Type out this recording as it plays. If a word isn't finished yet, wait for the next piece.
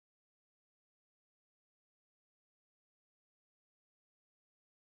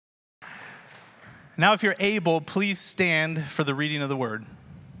Now, if you're able, please stand for the reading of the word.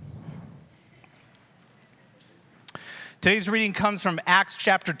 Today's reading comes from Acts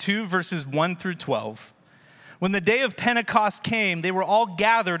chapter 2, verses 1 through 12. When the day of Pentecost came, they were all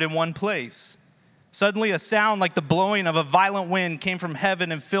gathered in one place. Suddenly, a sound like the blowing of a violent wind came from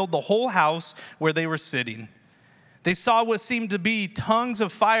heaven and filled the whole house where they were sitting. They saw what seemed to be tongues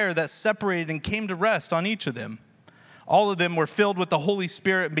of fire that separated and came to rest on each of them. All of them were filled with the Holy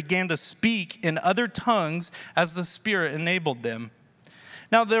Spirit and began to speak in other tongues as the Spirit enabled them.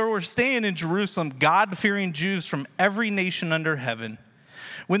 Now there were staying in Jerusalem God-fearing Jews from every nation under heaven.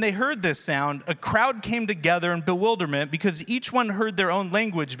 When they heard this sound, a crowd came together in bewilderment because each one heard their own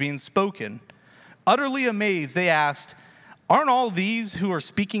language being spoken. Utterly amazed, they asked, "Aren't all these who are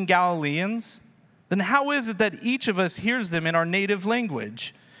speaking Galileans? Then how is it that each of us hears them in our native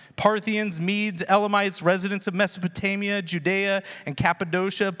language? Parthians, Medes, Elamites, residents of Mesopotamia, Judea and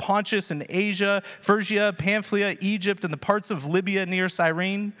Cappadocia, Pontus and Asia, Phrygia, Pamphylia, Egypt, and the parts of Libya near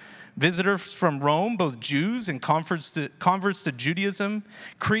Cyrene, visitors from Rome, both Jews and converts to Judaism,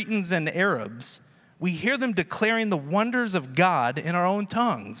 Cretans and Arabs. We hear them declaring the wonders of God in our own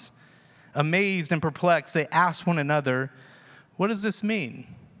tongues." Amazed and perplexed, they asked one another, "What does this mean?"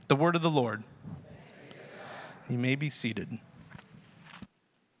 The word of the Lord. You may be seated.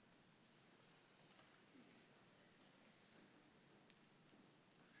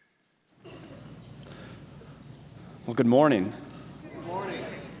 Well, good morning. Good morning.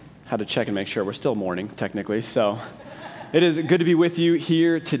 Had to check and make sure we're still morning, technically. So it is good to be with you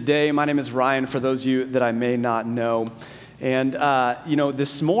here today. My name is Ryan, for those of you that I may not know. And,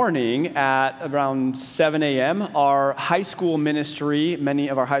 this morning at around 7 a.m., our high school ministry, many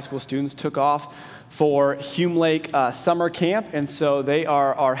of our high school students took off for Hume Lake summer camp. And so they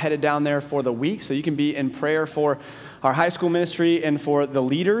are headed down there for the week. So you can be in prayer for our high school ministry and for the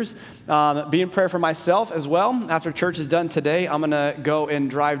leaders. Be in prayer for myself as well. After church is done today, I'm going to go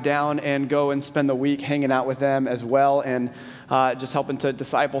and drive down and go and spend the week hanging out with them as well, and just helping to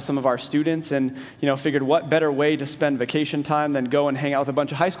disciple some of our students. And, figured what better way to spend vacation time than go and hang out with a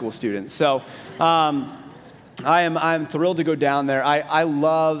bunch of high school students. So I'm thrilled to go down there. I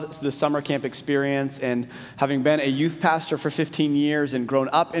love the summer camp experience, and having been a youth pastor for 15 years and grown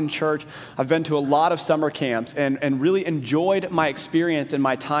up in church, I've been to a lot of summer camps and really enjoyed my experience and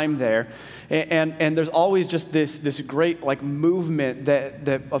my time there. And there's always just this great movement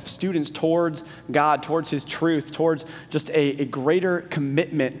that of students towards God, towards His truth, towards just a greater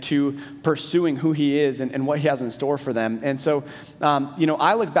commitment to pursuing who He is and what He has in store for them. And so,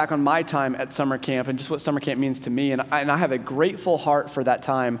 I look back on my time at summer camp and just what summer camp means to me, and I have a grateful heart for that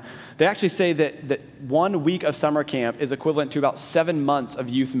time. They actually say that 1 week of summer camp is equivalent to about 7 months of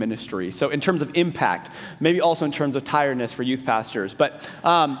youth ministry. So in terms of impact, maybe also in terms of tiredness for youth pastors, But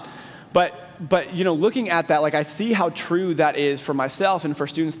looking at that, I see how true that is for myself and for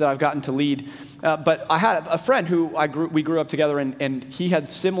students that I've gotten to lead. But I had a friend who we grew up together, and he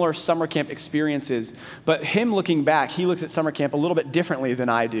had similar summer camp experiences. But him looking back, he looks at summer camp a little bit differently than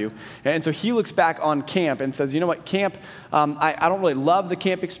I do. And so he looks back on camp and says, "You know what, camp, I don't really love the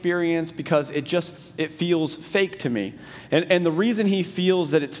camp experience because it feels fake to me." And the reason he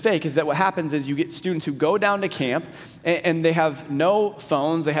feels that it's fake is that what happens is you get students who go down to camp and they have no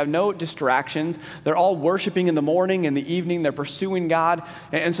phones, they have no distractions. They're all worshiping in the morning and the evening. They're pursuing God.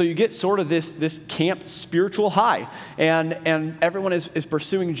 And so you get sort of this camp spiritual high. And everyone is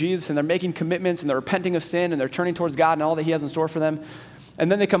pursuing Jesus, and they're making commitments, and they're repenting of sin, and they're turning towards God and all that He has in store for them. And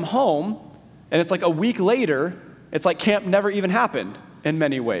then they come home, and it's like a week later, it's like camp never even happened in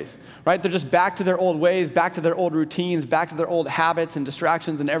many ways, right? They're just back to their old ways, back to their old routines, back to their old habits and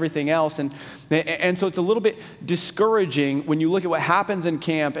distractions and everything else. And so it's a little bit discouraging when you look at what happens in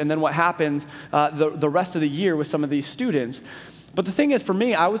camp and then what happens the rest of the year with some of these students. But the thing is, for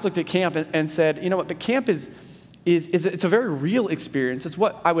me, I always looked at camp and said, you know what, the camp is it's a very real experience. It's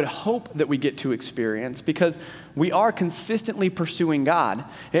what I would hope that we get to experience, because we are consistently pursuing God,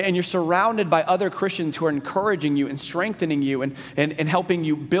 and you're surrounded by other Christians who are encouraging you and strengthening you and helping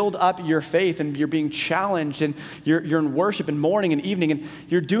you build up your faith, and you're being challenged, and you're in worship and morning and evening, and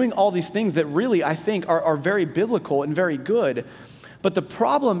you're doing all these things that really, I think, are very biblical and very good. But the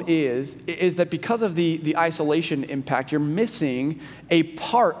problem is that because of the isolation impact, you're missing a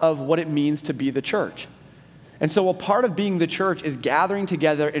part of what it means to be the church. And so a part of being the church is gathering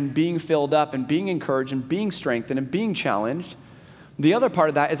together and being filled up and being encouraged and being strengthened and being challenged. The other part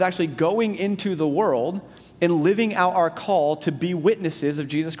of that is actually going into the world and living out our call to be witnesses of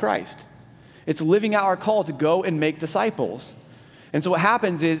Jesus Christ. It's living out our call to go and make disciples. And so what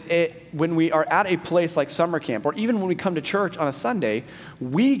happens is when we are at a place like summer camp, or even when we come to church on a Sunday,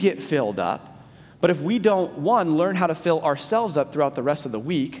 we get filled up, But if we don't, one, learn how to fill ourselves up throughout the rest of the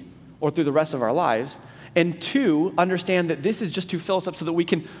week or through the rest of our lives, and two, understand that this is just to fill us up so that we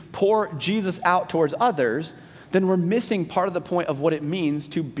can pour Jesus out towards others, then we're missing part of the point of what it means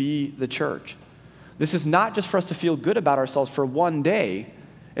to be the church. This is not just for us to feel good about ourselves for one day.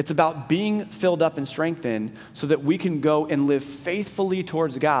 It's about being filled up and strengthened so that we can go and live faithfully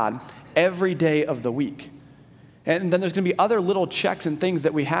towards God every day of the week. And then there's going to be other little checks and things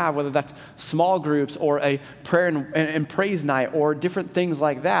that we have, whether that's small groups or a prayer and praise night or different things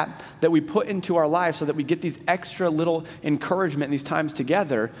like that we put into our lives so that we get these extra little encouragement in these times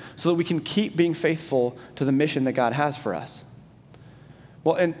together so that we can keep being faithful to the mission that God has for us.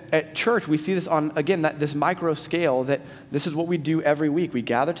 Well, and at church, we see this on, again, this micro scale that this is what we do every week. We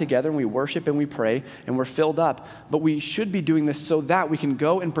gather together and we worship and we pray and we're filled up. But we should be doing this so that we can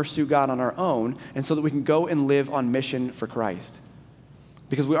go and pursue God on our own and so that we can go and live on mission for Christ.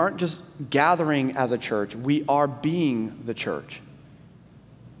 Because we aren't just gathering as a church, we are being the church.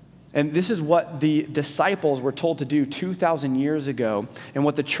 And this is what the disciples were told to do 2,000 years ago, and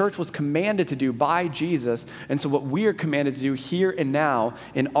what the church was commanded to do by Jesus, and so what we are commanded to do here and now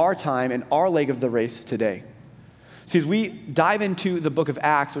in our time and our leg of the race today. See, as we dive into the book of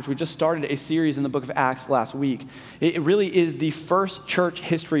Acts, which we just started a series in the book of Acts last week, it really is the first church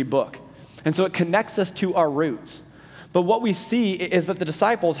history book. And so it connects us to our roots. But what we see is that the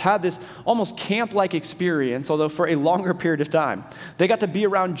disciples had this almost camp-like experience, although for a longer period of time. They got to be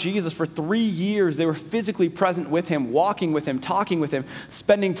around Jesus for 3 years. They were physically present with him, walking with him, talking with him,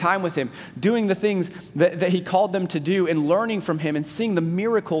 spending time with him, doing the things that he called them to do, and learning from him and seeing the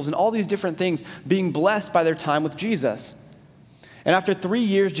miracles and all these different things, being blessed by their time with Jesus. And after 3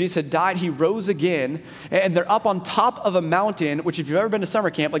 years, Jesus had died, he rose again, and they're up on top of a mountain, which if you've ever been to summer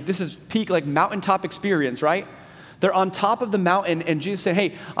camp, like this is peak like mountaintop experience, right? They're on top of the mountain, and Jesus said,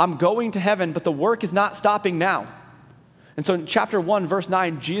 hey, I'm going to heaven, but the work is not stopping now. And so in chapter 1, verse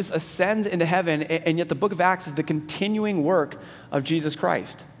 9, Jesus ascends into heaven, and yet the book of Acts is the continuing work of Jesus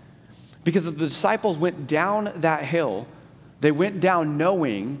Christ. Because the disciples went down that hill, they went down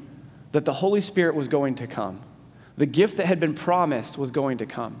knowing that the Holy Spirit was going to come. The gift that had been promised was going to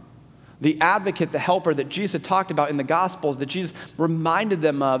come. The advocate, the helper that Jesus had talked about in the Gospels, that Jesus reminded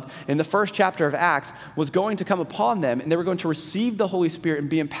them of in the first chapter of Acts, was going to come upon them, and they were going to receive the Holy Spirit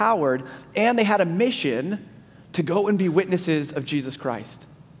and be empowered, and they had a mission to go and be witnesses of Jesus Christ.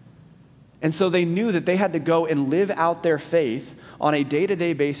 And so they knew that they had to go and live out their faith on a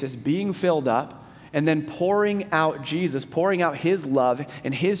day-to-day basis, being filled up, and then pouring out Jesus, pouring out his love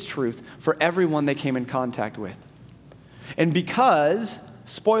and his truth for everyone they came in contact with. And because,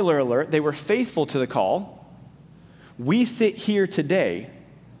 spoiler alert, they were faithful to the call, we sit here today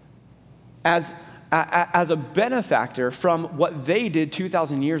as a benefactor from what they did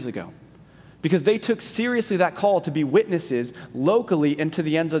 2,000 years ago. Because they took seriously that call to be witnesses locally and to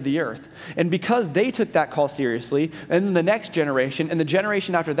the ends of the earth. And because they took that call seriously, and then the next generation, and the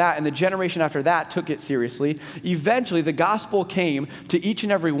generation after that, and the generation after that took it seriously, eventually the gospel came to each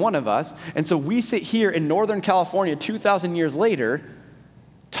and every one of us. And so we sit here in Northern California 2,000 years later,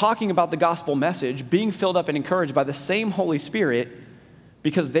 talking about the gospel message, being filled up and encouraged by the same Holy Spirit,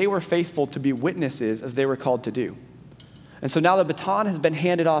 because they were faithful to be witnesses as they were called to do. And so now the baton has been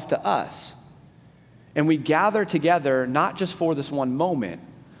handed off to us. And we gather together not just for this one moment,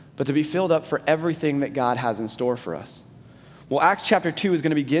 but to be filled up for everything that God has in store for us. Well, Acts chapter 2 is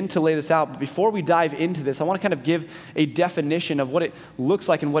going to begin to lay this out. But before we dive into this, I want to kind of give a definition of what it looks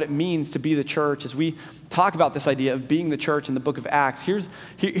like and what it means to be the church. As we talk about this idea of being the church in the book of Acts, here's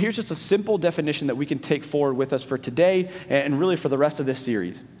just a simple definition that we can take forward with us for today and really for the rest of this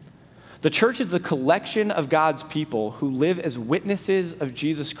series. The church is the collection of God's people who live as witnesses of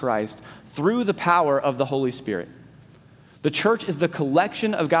Jesus Christ through the power of the Holy Spirit. The church is the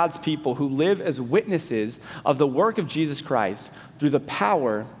collection of God's people who live as witnesses of the work of Jesus Christ through the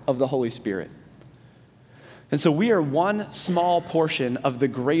power of the Holy Spirit. And so we are one small portion of the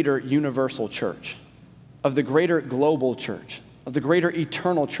greater universal church, of the greater global church, of the greater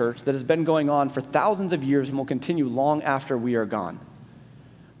eternal church that has been going on for thousands of years and will continue long after we are gone.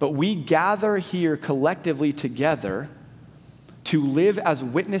 But we gather here collectively together to live as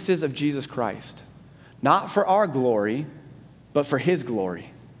witnesses of Jesus Christ, not for our glory, but for his glory.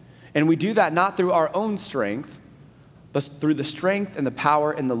 And we do that not through our own strength, but through the strength and the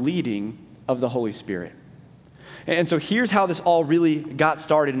power and the leading of the Holy Spirit. And so here's how this all really got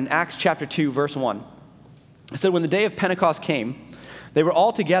started in Acts chapter 2, verse 1. It said, when the day of Pentecost came, they were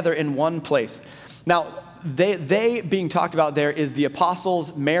all together in one place. Now, they being talked about there is the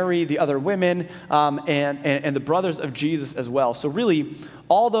apostles, Mary, the other women, and the brothers of Jesus as well. So really,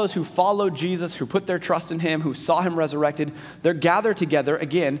 all those who followed Jesus, who put their trust in him, who saw him resurrected, they're gathered together,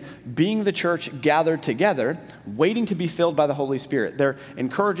 again, being the church gathered together, waiting to be filled by the Holy Spirit. They're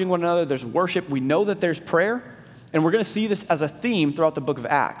encouraging one another, there's worship, we know that there's prayer, and we're going to see this as a theme throughout the book of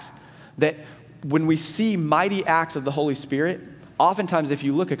Acts, that when we see mighty acts of the Holy Spirit, oftentimes if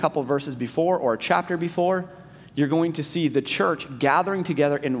you look a couple verses before or a chapter before, you're going to see the church gathering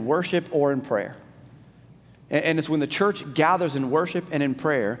together in worship or in prayer. And it's when the church gathers in worship and in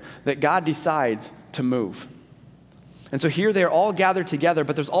prayer that God decides to move. And so here they're all gathered together,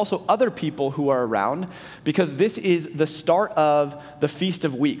 but there's also other people who are around because this is the start of the Feast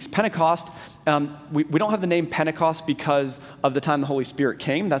of Weeks. Pentecost, we don't have the name Pentecost because of the time the Holy Spirit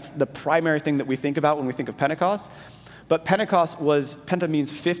came. That's the primary thing that we think about when we think of Pentecost. But Pentecost Penta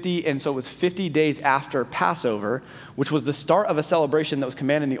means 50, and so it was 50 days after Passover, which was the start of a celebration that was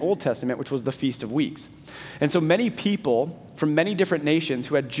commanded in the Old Testament, which was the Feast of Weeks. And so many people from many different nations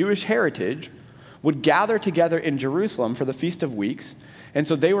who had Jewish heritage would gather together in Jerusalem for the Feast of Weeks. And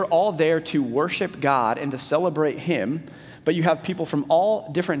so they were all there to worship God and to celebrate him. But you have people from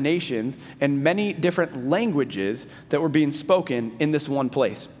all different nations and many different languages that were being spoken in this one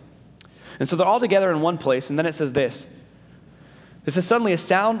place. And so they're all together in one place, and then it says this. It says, suddenly a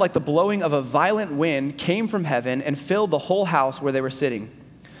sound like the blowing of a violent wind came from heaven and filled the whole house where they were sitting.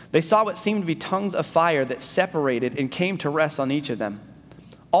 They saw what seemed to be tongues of fire that separated and came to rest on each of them.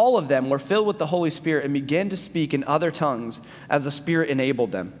 All of them were filled with the Holy Spirit and began to speak in other tongues as the Spirit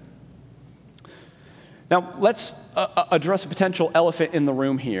enabled them. Now, let's address a potential elephant in the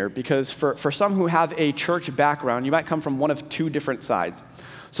room here, because for some who have a church background, you might come from one of two different sides.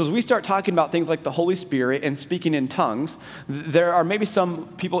 So as we start talking about things like the Holy Spirit and speaking in tongues, there are maybe some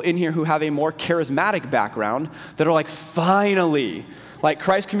people in here who have a more charismatic background that are like, finally, like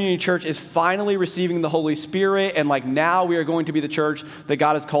Christ Community Church is finally receiving the Holy Spirit, and like now we are going to be the church that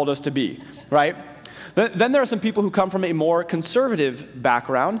God has called us to be, right? Then there are some people who come from a more conservative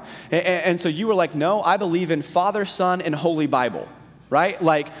background, and so you were like, no, I believe in Father, Son, and Holy Bible. Right?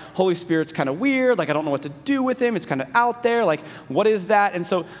 Like, Holy Spirit's kind of weird, like I don't know what to do with him, it's kind of out there, like what is that? And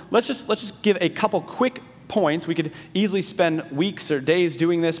so let's just give a couple quick points. We could easily spend weeks or days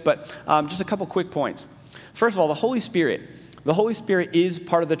doing this, but just a couple quick points. First of all, the Holy Spirit is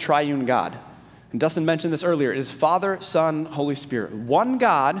part of the triune God. And Dustin mentioned this earlier. It is Father, Son, Holy Spirit. One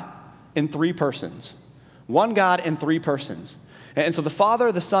God in three persons. One God in three persons. And so the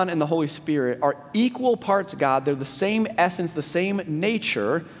Father, the Son, and the Holy Spirit are equal parts God. They're the same essence, the same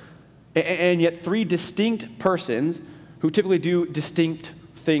nature, and yet three distinct persons who typically do distinct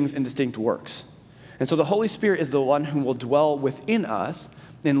things and distinct works. And so the Holy Spirit is the one who will dwell within us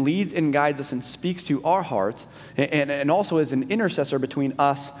and leads and guides us and speaks to our hearts, and also is an intercessor between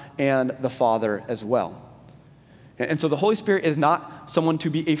us and the Father as well. And so the Holy Spirit is not someone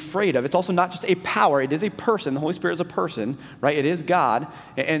to be afraid of. It's also not just a power. It is a person. The Holy Spirit is a person, right? It is God.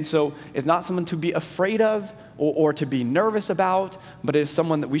 And so it's not someone to be afraid of or to be nervous about, but it is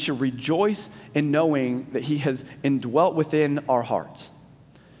someone that we should rejoice in knowing that he has indwelt within our hearts.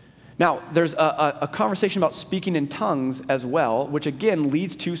 Now, there's a conversation about speaking in tongues as well, which again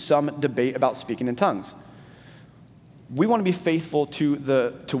leads to some debate about speaking in tongues. We want to be faithful to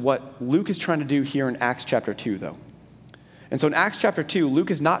what Luke is trying to do here in Acts chapter 2, though. And so in Acts chapter 2,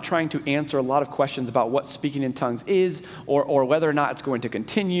 Luke is not trying to answer a lot of questions about what speaking in tongues is, or whether or not it's going to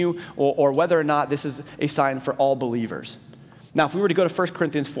continue, or whether or not this is a sign for all believers. Now, if we were to go to 1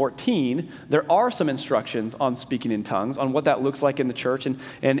 Corinthians 14, there are some instructions on speaking in tongues, on what that looks like in the church,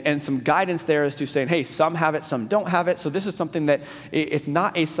 and some guidance there as to saying, hey, some have it, some don't have it. So this is something that it's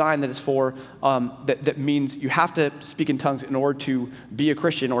not a sign that is for, that means you have to speak in tongues in order to be a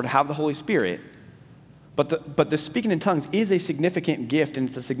Christian or to have the Holy Spirit. But the speaking in tongues is a significant gift, and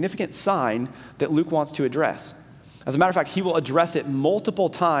it's a significant sign that Luke wants to address. As a matter of fact, he will address it multiple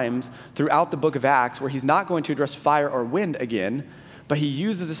times throughout the book of Acts, where he's not going to address fire or wind again, but he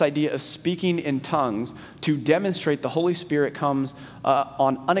uses this idea of speaking in tongues to demonstrate the Holy Spirit comes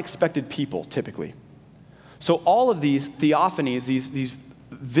on unexpected people, typically. So all of these theophanies, these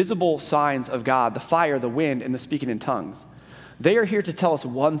visible signs of God, the fire, the wind, and the speaking in tongues, they are here to tell us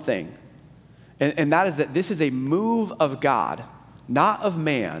one thing. And that is that this is a move of God, not of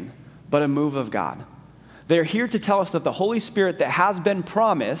man, but a move of God. They're here to tell us that the Holy Spirit that has been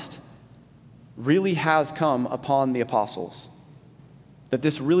promised really has come upon the apostles. That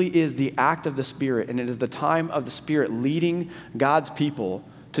this really is the act of the Spirit, and it is the time of the Spirit leading God's people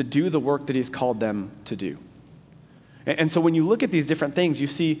to do the work that he's called them to do. And so when you look at these different things, you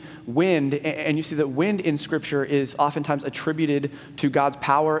see wind, and you see that wind in Scripture is oftentimes attributed to God's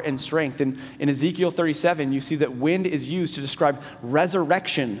power and strength. And in Ezekiel 37, you see that wind is used to describe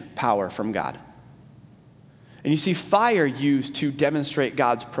resurrection power from God. And you see fire used to demonstrate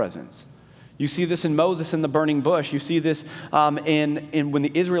God's presence. You see this in Moses in the burning bush. You see this in when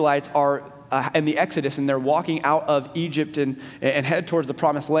the Israelites are in the Exodus, and they're walking out of Egypt and head towards the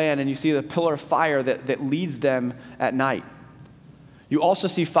promised land, and you see the pillar of fire that leads them at night. You also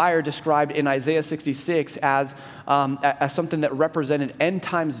see fire described in Isaiah 66 as something that represented end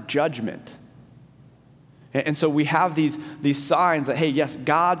times judgment. And so we have these signs that, hey, yes,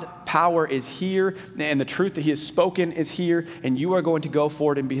 God's power is here, and the truth that he has spoken is here, and you are going to go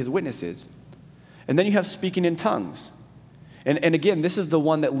forward and be his witnesses. And then you have speaking in tongues. And again, this is the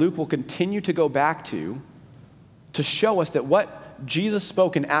one that Luke will continue to go back to show us that what Jesus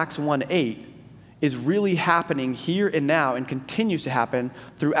spoke in Acts 1:8 is really happening here and now and continues to happen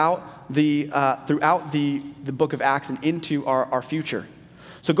throughout the book of Acts and into our future.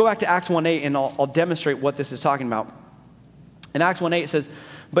 So go back to Acts 1:8 and I'll demonstrate what this is talking about. In Acts 1:8 it says,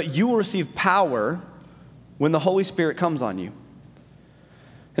 "But you will receive power when the Holy Spirit comes on you."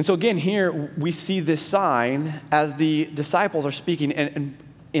 And so again, here we see this sign as the disciples are speaking. And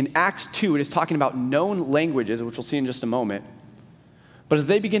in Acts 2, it is talking about known languages, which we'll see in just a moment. But as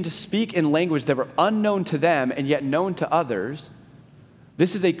they begin to speak in language that were unknown to them and yet known to others,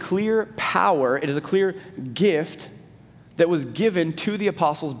 this is a clear power, it is a clear gift that was given to the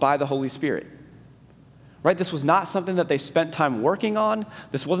apostles by the Holy Spirit. Right? This was not something that they spent time working on.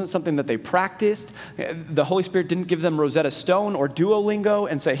 This wasn't something that they practiced. The Holy Spirit didn't give them Rosetta Stone or Duolingo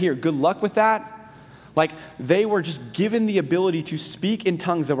and say, here, good luck with that. Like, they were just given the ability to speak in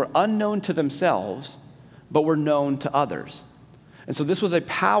tongues that were unknown to themselves, but were known to others. And so this was a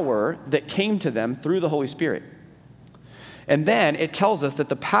power that came to them through the Holy Spirit. And then it tells us that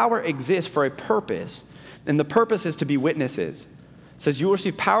the power exists for a purpose, and the purpose is to be witnesses. It says, you will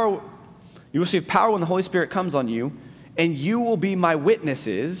receive power when the Holy Spirit comes on you, and you will be my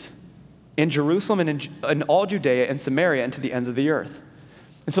witnesses in Jerusalem and in all Judea and Samaria and to the ends of the earth.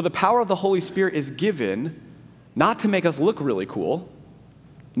 And so the power of the Holy Spirit is given not to make us look really cool,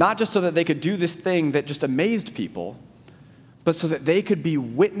 not just so that they could do this thing that just amazed people, but so that they could be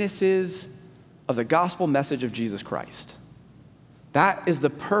witnesses of the gospel message of Jesus Christ. That is the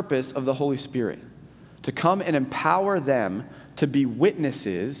purpose of the Holy Spirit, to come and empower them to be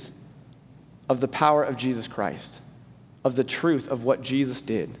witnesses of the power of Jesus Christ, of the truth of what Jesus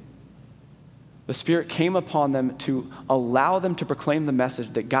did. The Spirit came upon them to allow them to proclaim the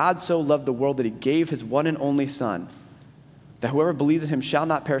message that God so loved the world that he gave his one and only Son, that whoever believes in him shall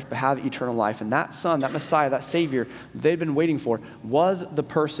not perish but have eternal life. And that Son, that Messiah, that Savior they'd been waiting for was the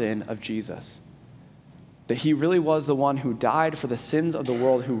person of Jesus. That he really was the one who died for the sins of the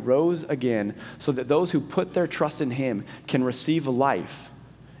world, who rose again so that those who put their trust in him can receive life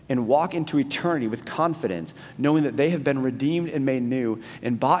and walk into eternity with confidence, knowing that they have been redeemed and made new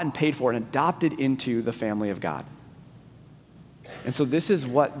and bought and paid for and adopted into the family of God. And so this is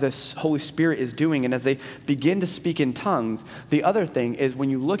what the Holy Spirit is doing. And as they begin to speak in tongues, the other thing is when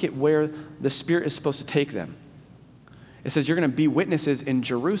you look at where the Spirit is supposed to take them, it says you're going to be witnesses in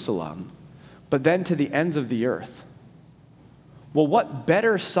Jerusalem, but then to the ends of the earth. Well, what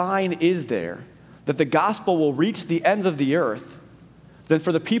better sign is there that the gospel will reach the ends of the earth than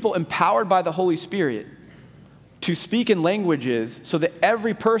for the people empowered by the Holy Spirit to speak in languages so that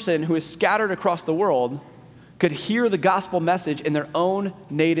every person who is scattered across the world could hear the gospel message in their own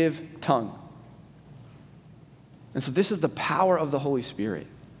native tongue. And so this is the power of the Holy Spirit.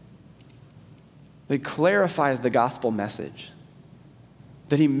 That clarifies the gospel message,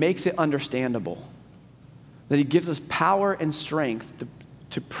 that he makes it understandable, that he gives us power and strength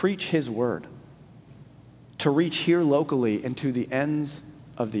to preach his word, to reach here locally and to the ends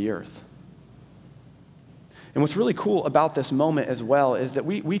of the earth. And what's really cool about this moment as well is that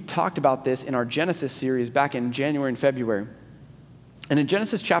we talked about this in our Genesis series back in January and February. And in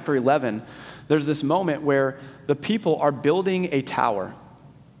Genesis chapter 11, there's this moment where the people are building a tower.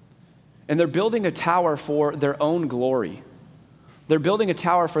 And they're building a tower for their own glory. They're building a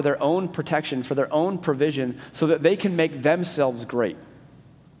tower for their own protection, for their own provision, so that they can make themselves great.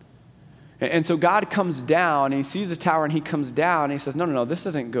 And so God comes down, and he sees the tower, and he comes down, and he says, no, this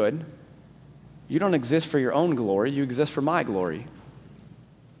isn't good. You don't exist for your own glory. You exist for my glory.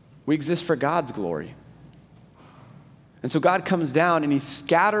 We exist for God's glory. And so God comes down, and he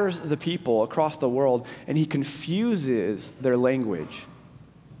scatters the people across the world, and he confuses their language.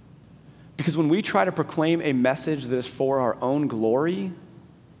 Because when we try to proclaim a message that is for our own glory,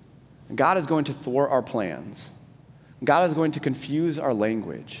 God is going to thwart our plans. God is going to confuse our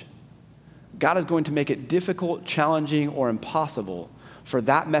language. God is going to make it difficult, challenging, or impossible for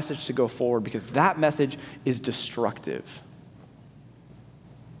that message to go forward because that message is destructive.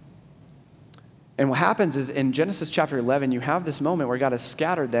 And what happens is in Genesis chapter 11, you have this moment where God has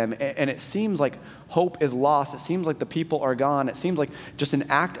scattered them, and it seems like hope is lost. It seems like the people are gone. It seems like just an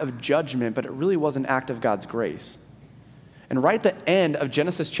act of judgment, but it really was an act of God's grace. And right at the end of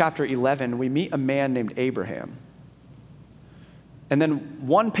Genesis chapter 11, we meet a man named Abraham. And then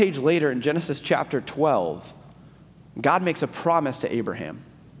one page later in Genesis chapter 12, God makes a promise to Abraham.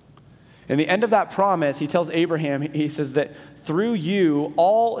 In the end of that promise, he tells Abraham, he says that through you,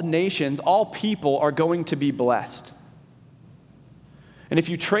 all nations, all people are going to be blessed. And if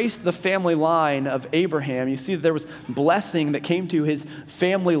you trace the family line of Abraham, you see that there was blessing that came to his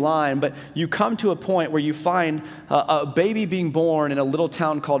family line, but you come to a point where you find a baby being born in a little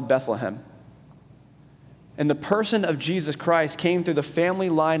town called Bethlehem. And the person of Jesus Christ came through the family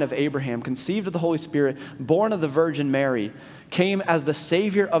line of Abraham, conceived of the Holy Spirit, born of the Virgin Mary, came as the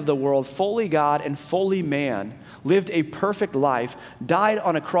Savior of the world, fully God and fully man, lived a perfect life, died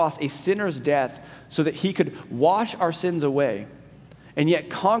on a cross, a sinner's death, so that he could wash our sins away, and yet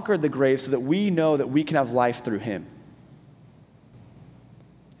conquered the grave so that we know that we can have life through him.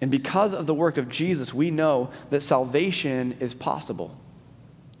 And because of the work of Jesus, we know that salvation is possible.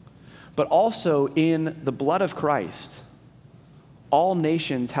 But also in the blood of Christ, all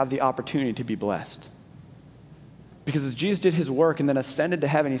nations have the opportunity to be blessed. Because as Jesus did his work and then ascended to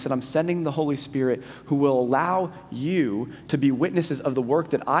heaven, he said, I'm sending the Holy Spirit who will allow you to be witnesses of the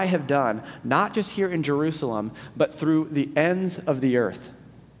work that I have done, not just here in Jerusalem, but through the ends of the earth.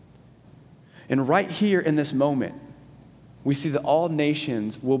 And right here in this moment, we see that all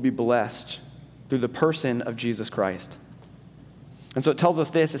nations will be blessed through the person of Jesus Christ. And so it tells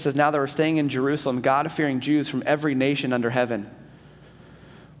us this. It says, now they were staying in Jerusalem, God-fearing Jews from every nation under heaven.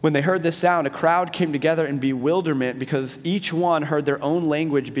 When they heard this sound, a crowd came together in bewilderment because each one heard their own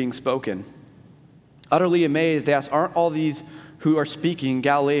language being spoken. Utterly amazed, they asked, aren't all these who are speaking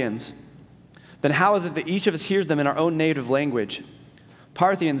Galileans? Then how is it that each of us hears them in our own native language?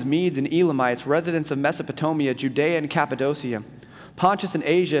 Parthians, Medes, and Elamites, residents of Mesopotamia, Judea and Cappadocia, Pontus and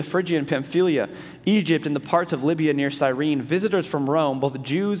Asia, Phrygia and Pamphylia, Egypt and the parts of Libya near Cyrene, visitors from Rome, both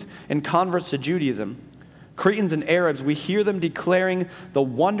Jews and converts to Judaism, Cretans and Arabs, we hear them declaring the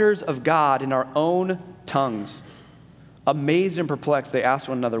wonders of God in our own tongues. Amazed and perplexed, they ask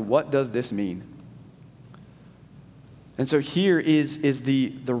one another, what does this mean? And so here is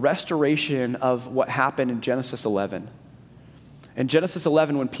the restoration of what happened in Genesis 11. In Genesis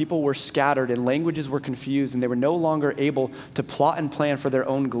 11, when people were scattered and languages were confused and they were no longer able to plot and plan for their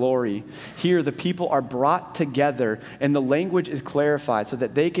own glory, here the people are brought together and the language is clarified so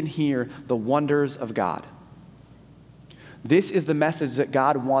that they can hear the wonders of God. This is the message that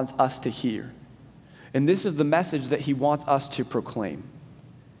God wants us to hear. And this is the message that he wants us to proclaim.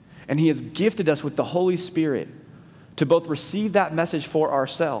 And he has gifted us with the Holy Spirit to both receive that message for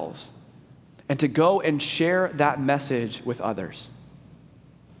ourselves and to go and share that message with others.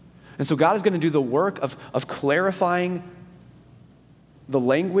 And so God is going to do the work of clarifying the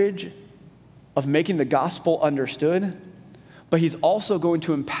language, of making the gospel understood, but he's also going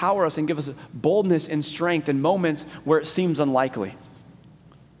to empower us and give us boldness and strength in moments where it seems unlikely.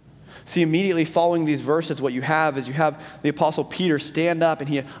 See, immediately following these verses, what you have is you have the Apostle Peter stand up and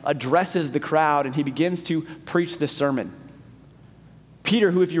he addresses the crowd and he begins to preach this sermon.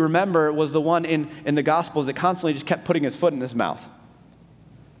 Peter, who, if you remember, was the one in the Gospels that constantly just kept putting his foot in his mouth.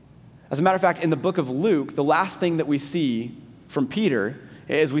 As a matter of fact, in the book of Luke, the last thing that we see from Peter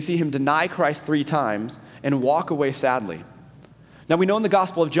is we see him deny Christ 3 times and walk away sadly. Now, we know in the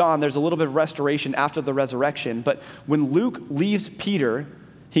Gospel of John there's a little bit of restoration after the resurrection, but when Luke leaves Peter,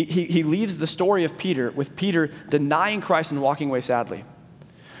 he leaves the story of Peter with Peter denying Christ and walking away sadly.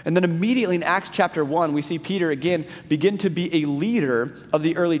 And then immediately in Acts chapter 1, we see Peter again begin to be a leader of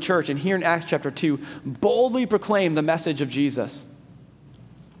the early church. And here in Acts chapter 2, boldly proclaim the message of Jesus.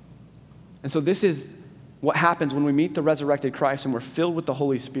 And so this is what happens when we meet the resurrected Christ and we're filled with the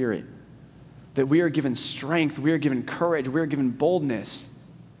Holy Spirit. That we are given strength, we are given courage, we are given boldness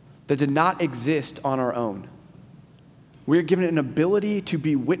that did not exist on our own. We are given an ability to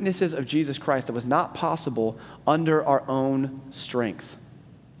be witnesses of Jesus Christ that was not possible under our own strength.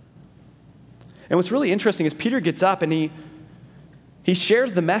 And what's really interesting is Peter gets up and he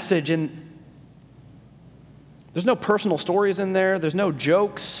shares the message, and there's no personal stories in there. There's no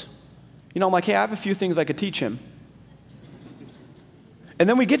jokes. I'm like, hey, I have a few things I could teach him. And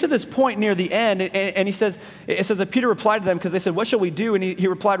then we get to this point near the end, and he says, it says that Peter replied to them because they said, what shall we do? And he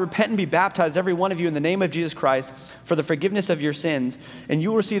replied, repent and be baptized, every one of you, in the name of Jesus Christ for the forgiveness of your sins, and you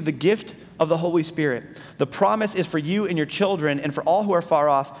will receive the gift of the Holy Spirit. The promise is for you and your children and for all who are far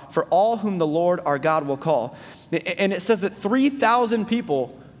off, for all whom the Lord our God will call. And it says that 3,000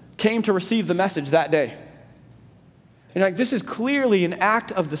 people came to receive the message that day. And like, this is clearly an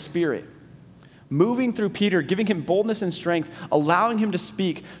act of the Spirit, moving through Peter, giving him boldness and strength, allowing him to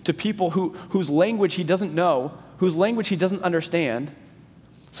speak to people whose language he doesn't know, whose language he doesn't understand,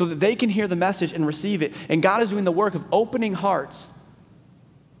 so that they can hear the message and receive it. And God is doing the work of opening hearts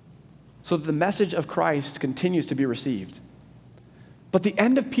so that the message of Christ continues to be received. But the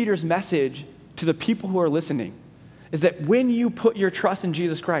end of Peter's message to the people who are listening is that when you put your trust in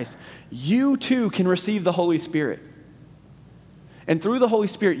Jesus Christ, you too can receive the Holy Spirit. And through the Holy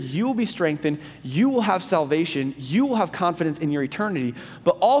Spirit, you will be strengthened, you will have salvation, you will have confidence in your eternity,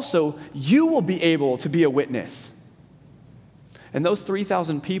 but also you will be able to be a witness. And those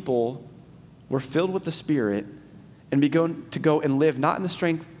 3,000 people were filled with the Spirit and began to go and live not in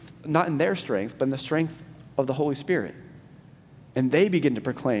their strength, but in the strength of the Holy Spirit. And they begin to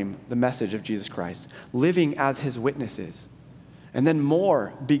proclaim the message of Jesus Christ, living as his witnesses. And then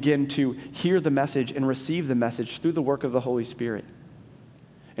more begin to hear the message and receive the message through the work of the Holy Spirit.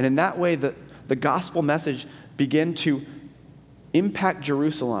 And in that way, the gospel message began to impact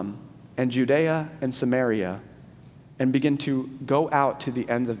Jerusalem and Judea and Samaria and begin to go out to the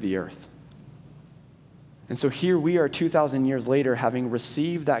ends of the earth. And so here we are 2,000 years later, having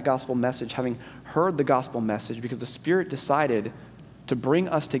received that gospel message, having heard the gospel message, because the Spirit decided to bring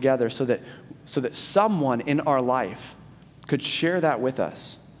us together so that someone in our life could share that with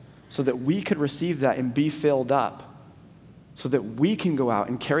us, so that we could receive that and be filled up, so that we can go out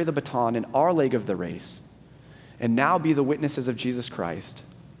and carry the baton in our leg of the race and now be the witnesses of Jesus Christ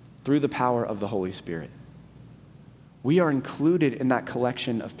through the power of the Holy Spirit. We are included in that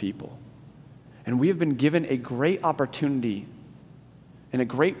collection of people, and we have been given a great opportunity and a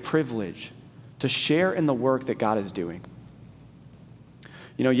great privilege to share in the work that God is doing.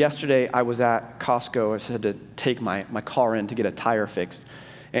 You know, yesterday I was at Costco. I had to take my car in to get a tire fixed.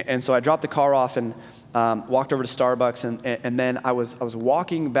 And so I dropped the car off and walked over to Starbucks, and then I was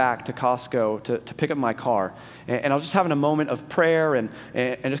walking back to Costco to pick up my car. And I was just having a moment of prayer and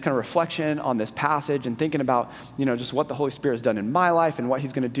just kind of reflection on this passage and thinking about, you know, just what the Holy Spirit has done in my life and what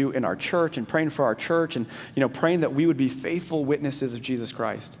he's going to do in our church, and praying for our church, and, you know, praying that we would be faithful witnesses of Jesus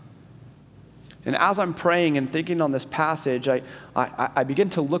Christ. And as I'm praying and thinking on this passage, I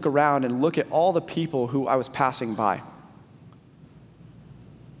begin to look around and look at all the people who I was passing by.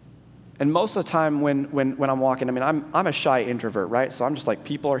 And most of the time when I'm walking, I mean, I'm a shy introvert, right? So I'm just like,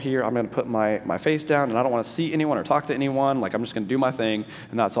 people are here, I'm going to put my face down, and I don't want to see anyone or talk to anyone. Like, I'm just going to do my thing,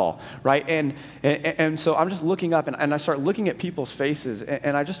 and that's all, right? And so I'm just looking up, and I start looking at people's faces,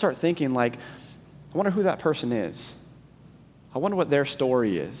 and I just start thinking, like, I wonder who that person is. I wonder what their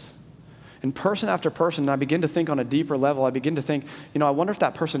story is. And person after person, I begin to think on a deeper level, I begin to think, you know, I wonder if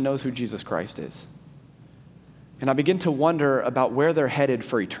that person knows who Jesus Christ is. And I begin to wonder about where they're headed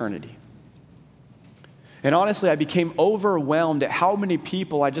for eternity. And honestly, I became overwhelmed at how many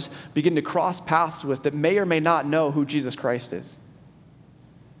people I just begin to cross paths with that may or may not know who Jesus Christ is.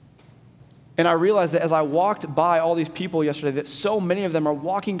 And I realized that as I walked by all these people yesterday, that so many of them are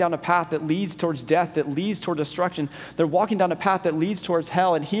walking down a path that leads towards death, that leads toward destruction. They're walking down a path that leads towards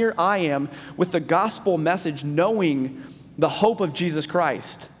hell. And here I am with the gospel message, knowing the hope of Jesus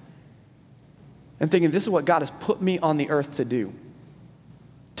Christ, and thinking, this is what God has put me on the earth to do.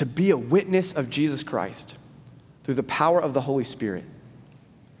 To be a witness of Jesus Christ through the power of the Holy Spirit.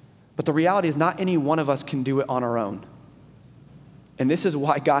 But the reality is, not any one of us can do it on our own. And this is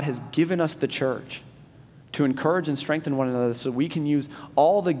why God has given us the church, to encourage and strengthen one another so we can use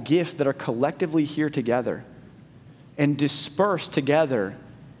all the gifts that are collectively here together and disperse together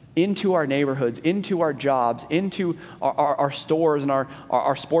into our neighborhoods, into our jobs, into our stores and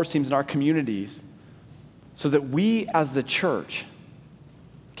our sports teams and our communities, so that we as the church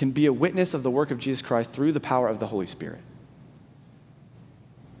can be a witness of the work of Jesus Christ through the power of the Holy Spirit.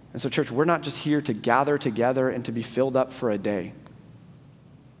 And so, church, we're not just here to gather together and to be filled up for a day.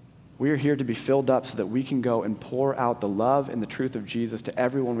 We are here to be filled up so that we can go and pour out the love and the truth of Jesus to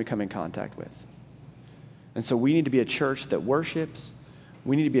everyone we come in contact with. And so we need to be a church that worships.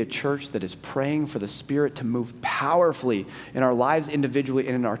 We need to be a church that is praying for the Spirit to move powerfully in our lives individually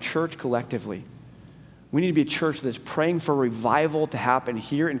and in our church collectively. We need to be a church that's praying for revival to happen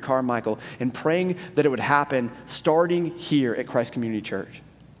here in Carmichael, and praying that it would happen starting here at Christ Community Church.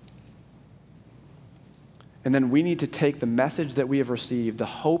 And then we need to take the message that we have received, the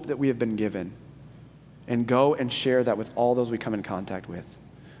hope that we have been given, and go and share that with all those we come in contact with.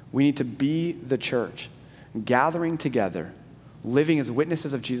 We need to be the church, gathering together, living as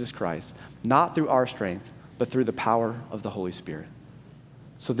witnesses of Jesus Christ, not through our strength, but through the power of the Holy Spirit.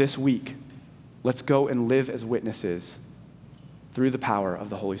 So this week, let's go and live as witnesses through the power of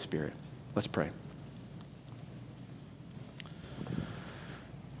the Holy Spirit. Let's pray.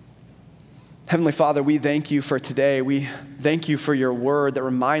 Heavenly Father, we thank you for today. We thank you for your word that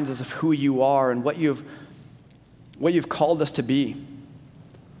reminds us of who you are and what you've called us to be,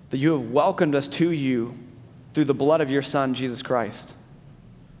 that you have welcomed us to you through the blood of your Son, Jesus Christ,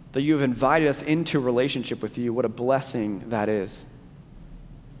 that you have invited us into relationship with you. What a blessing that is.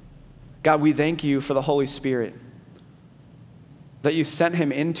 God, we thank you for the Holy Spirit, that you sent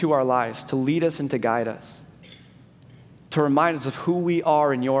him into our lives to lead us and to guide us, to remind us of who we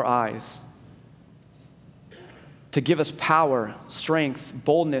are in your eyes, to give us power, strength,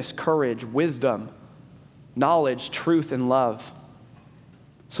 boldness, courage, wisdom, knowledge, truth, and love,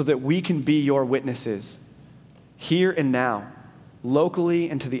 so that we can be your witnesses here and now, locally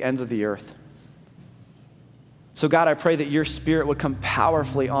and to the ends of the earth. So God, I pray that your Spirit would come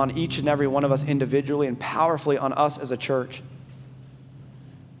powerfully on each and every one of us individually and powerfully on us as a church.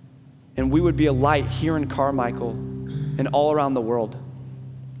 And we would be a light here in Carmichael and all around the world.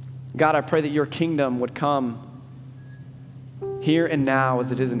 God, I pray that your kingdom would come here and now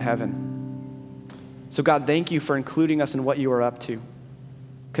as it is in heaven. So God, thank you for including us in what you are up to.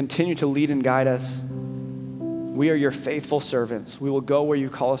 Continue to lead and guide us. We are your faithful servants. We will go where you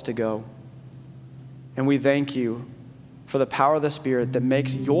call us to go. And we thank you for the power of the Spirit that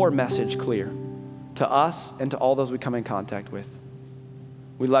makes your message clear to us and to all those we come in contact with.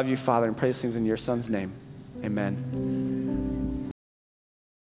 We love you, Father, and pray these things in your Son's name. Amen.